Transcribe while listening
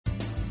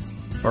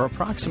For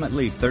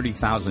approximately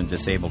 30,000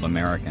 disabled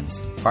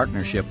Americans,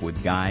 partnership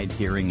with guide,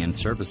 hearing, and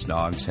service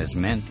dogs has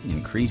meant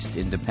increased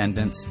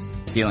independence,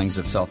 feelings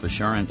of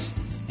self-assurance,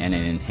 and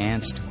an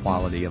enhanced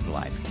quality of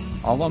life.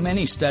 Although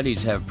many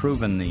studies have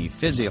proven the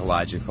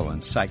physiological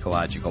and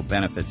psychological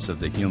benefits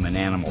of the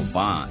human-animal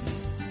bond,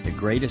 the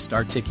greatest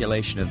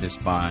articulation of this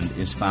bond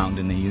is found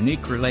in the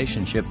unique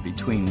relationship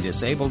between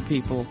disabled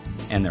people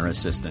and their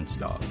assistance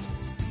dogs.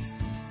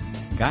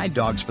 Guide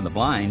dogs for the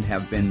blind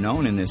have been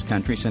known in this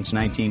country since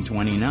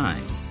 1929,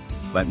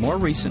 but more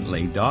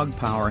recently, dog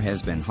power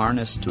has been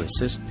harnessed to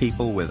assist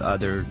people with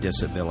other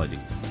disabilities.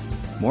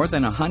 More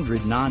than 100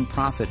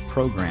 nonprofit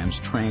programs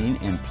train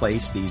and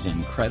place these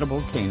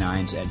incredible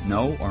canines at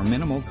no or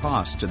minimal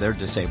cost to their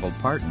disabled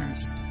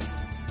partners.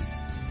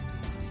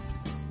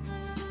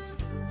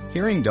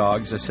 Hearing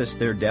dogs assist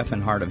their deaf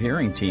and hard of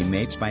hearing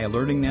teammates by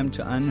alerting them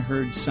to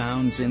unheard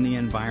sounds in the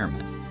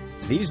environment.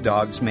 These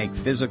dogs make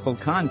physical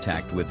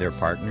contact with their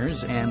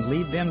partners and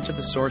lead them to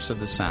the source of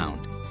the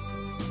sound.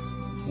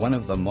 One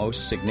of the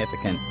most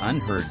significant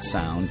unheard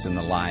sounds in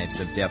the lives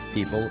of deaf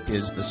people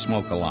is the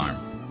smoke alarm.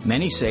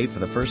 Many say for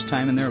the first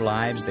time in their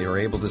lives they are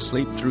able to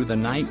sleep through the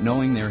night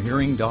knowing their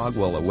hearing dog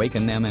will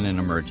awaken them in an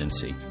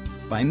emergency.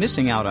 By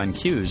missing out on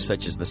cues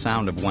such as the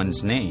sound of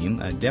one's name,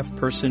 a deaf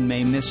person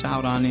may miss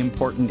out on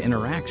important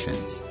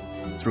interactions.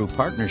 Through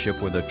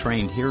partnership with a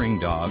trained hearing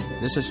dog,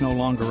 this is no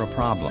longer a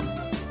problem.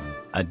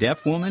 A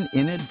deaf woman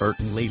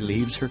inadvertently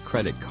leaves her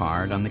credit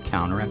card on the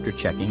counter after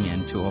checking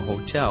into a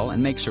hotel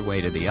and makes her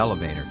way to the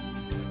elevator.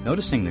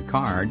 Noticing the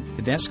card,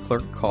 the desk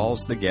clerk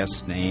calls the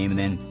guest's name and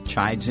then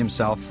chides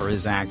himself for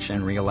his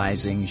action,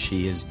 realizing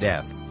she is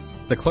deaf.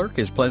 The clerk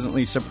is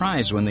pleasantly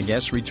surprised when the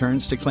guest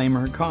returns to claim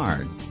her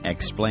card,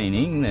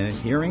 explaining the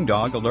hearing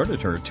dog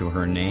alerted her to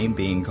her name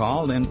being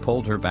called and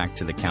pulled her back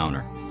to the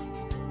counter.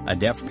 A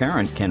deaf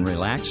parent can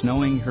relax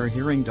knowing her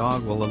hearing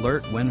dog will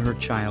alert when her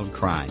child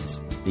cries.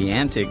 The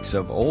antics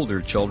of older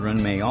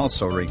children may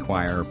also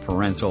require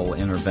parental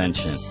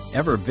intervention.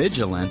 Ever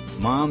vigilant,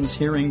 Mom's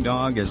hearing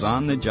dog is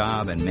on the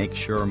job and makes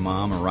sure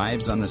Mom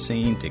arrives on the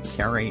scene to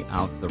carry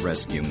out the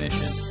rescue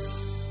mission.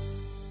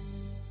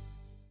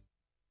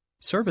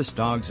 Service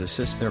dogs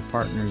assist their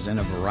partners in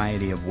a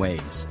variety of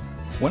ways.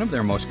 One of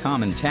their most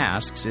common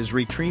tasks is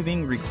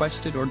retrieving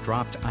requested or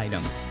dropped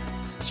items.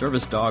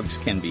 Service dogs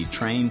can be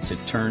trained to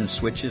turn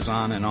switches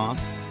on and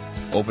off,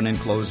 open and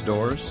close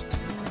doors,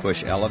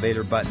 push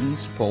elevator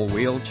buttons, pull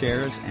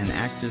wheelchairs, and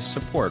act as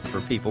support for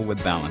people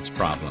with balance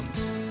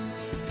problems.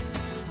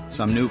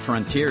 Some new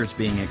frontiers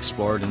being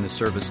explored in the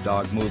service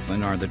dog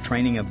movement are the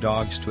training of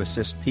dogs to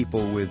assist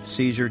people with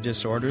seizure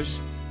disorders,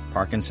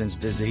 Parkinson's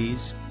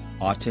disease,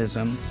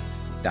 autism,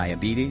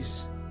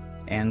 diabetes,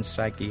 and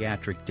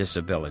psychiatric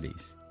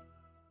disabilities.